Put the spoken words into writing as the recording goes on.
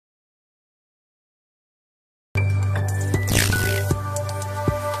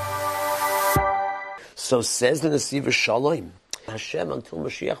So says the Nesiva Shalom, Hashem, until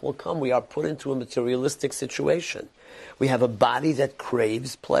Mashiach will come, we are put into a materialistic situation. We have a body that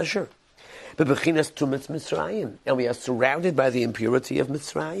craves pleasure. And we are surrounded by the impurity of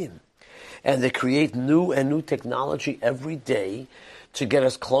Mitzrayim. And they create new and new technology every day to get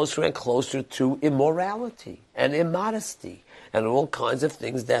us closer and closer to immorality and immodesty and all kinds of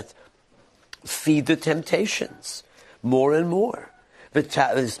things that feed the temptations more and more.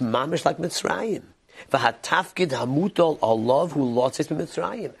 It's mamish like Mitzrayim. Our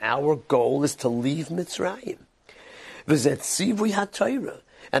goal is to leave Mitzrayim.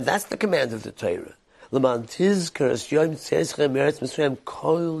 And that's the command of the Torah.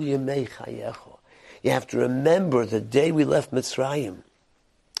 You have to remember the day we left Mitzrayim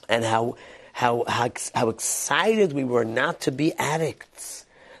and how excited we were not to be addicts,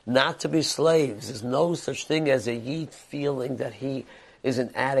 not to be slaves. There's no such thing as a yid feeling that he is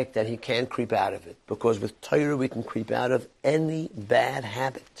an addict, that he can't creep out of it. Because with Torah we can creep out of any bad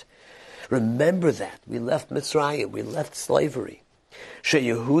habit. Remember that. We left Mitzrayim. We left slavery.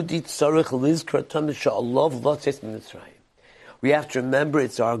 We have to remember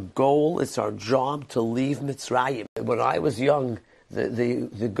it's our goal, it's our job to leave Mitzrayim. When I was young,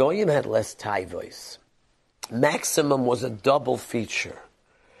 the Goyim had less taivos. Maximum was a double feature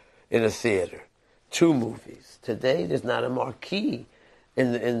in a theater. 2 movies. Today there's not a marquee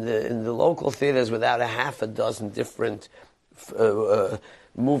in the local theaters without a half a dozen different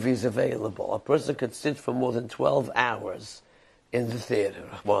movies available. A person could sit for more than 12 hours in the theater,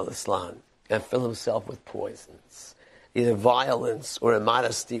 and fill himself with poisons. Either violence or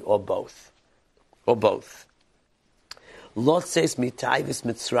immodesty or both. Lot says, Mitayvis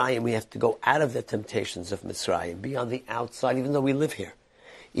Mitzrayim, we have to go out of the temptations of Mitzrayim, be on the outside, even though we live here.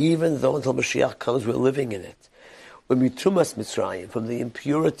 Even though until Mashiach comes, we're living in it. When we tumas Mitzrayim, from the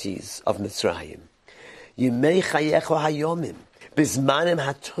impurities of Mitzrayim, Yimei chayecho hayomim, bizmanim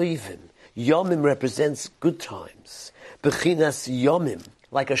hatoivim, Yomim represents good times. Bechinas Yomim,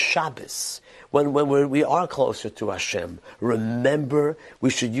 like a Shabbos. When we are closer to Hashem, remember we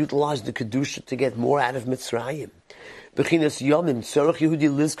should utilize the Kedusha to get more out of Mitzrayim. Bechinas Yomim, Tzorach Yehudi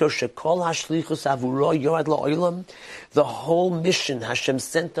Lizkor Shekol Hashlichus Avuro Yorad La'olam. The whole mission Hashem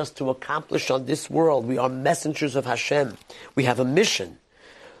sent us to accomplish on this world. We are messengers of Hashem. We have a mission.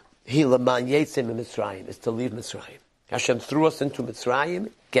 Hi Laman Yetzim in Mitzrayim, is to leave Mitzrayim. Hashem threw us into Mitzrayim,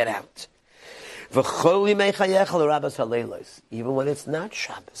 get out. Even when it's not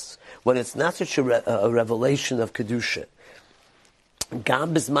Shabbos, when it's not such a revelation of Kedusha.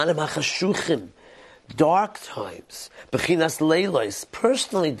 Dark times,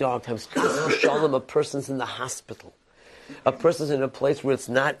 personally dark times, a person's in the hospital. A person's in a place where it's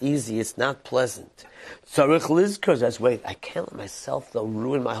not easy, it's not pleasant. Wait, I can't let myself though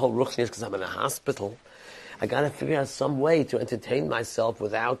ruin my whole ruchnius because I'm in a hospital. I got to figure out some way to entertain myself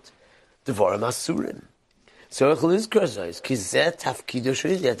without Devarim Asurim. So that's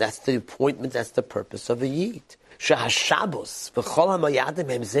the appointment, that's the purpose of a Yid.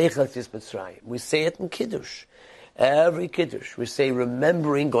 We say it in Kiddush. Every Kiddush, we say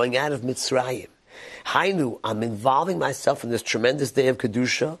remembering going out of Mitzrayim. Hainu, I'm involving myself in this tremendous day of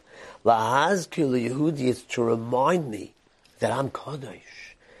Kedusha. It's to remind me that I'm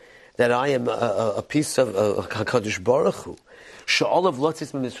Kodesh, that I am a piece of HaKadosh Baruch Hu.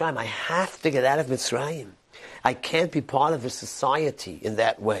 I have to get out of Mitzrayim. I can't be part of a society in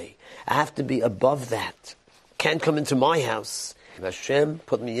that way. I have to be above that. Can't come into my house. Hashem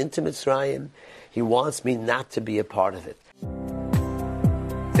put me into Mitzrayim. He wants me not to be a part of it.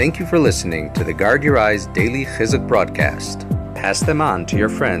 Thank you for listening to the Guard Your Eyes Daily Chizuk broadcast. Pass them on to your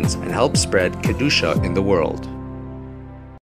friends and help spread Kedusha in the world.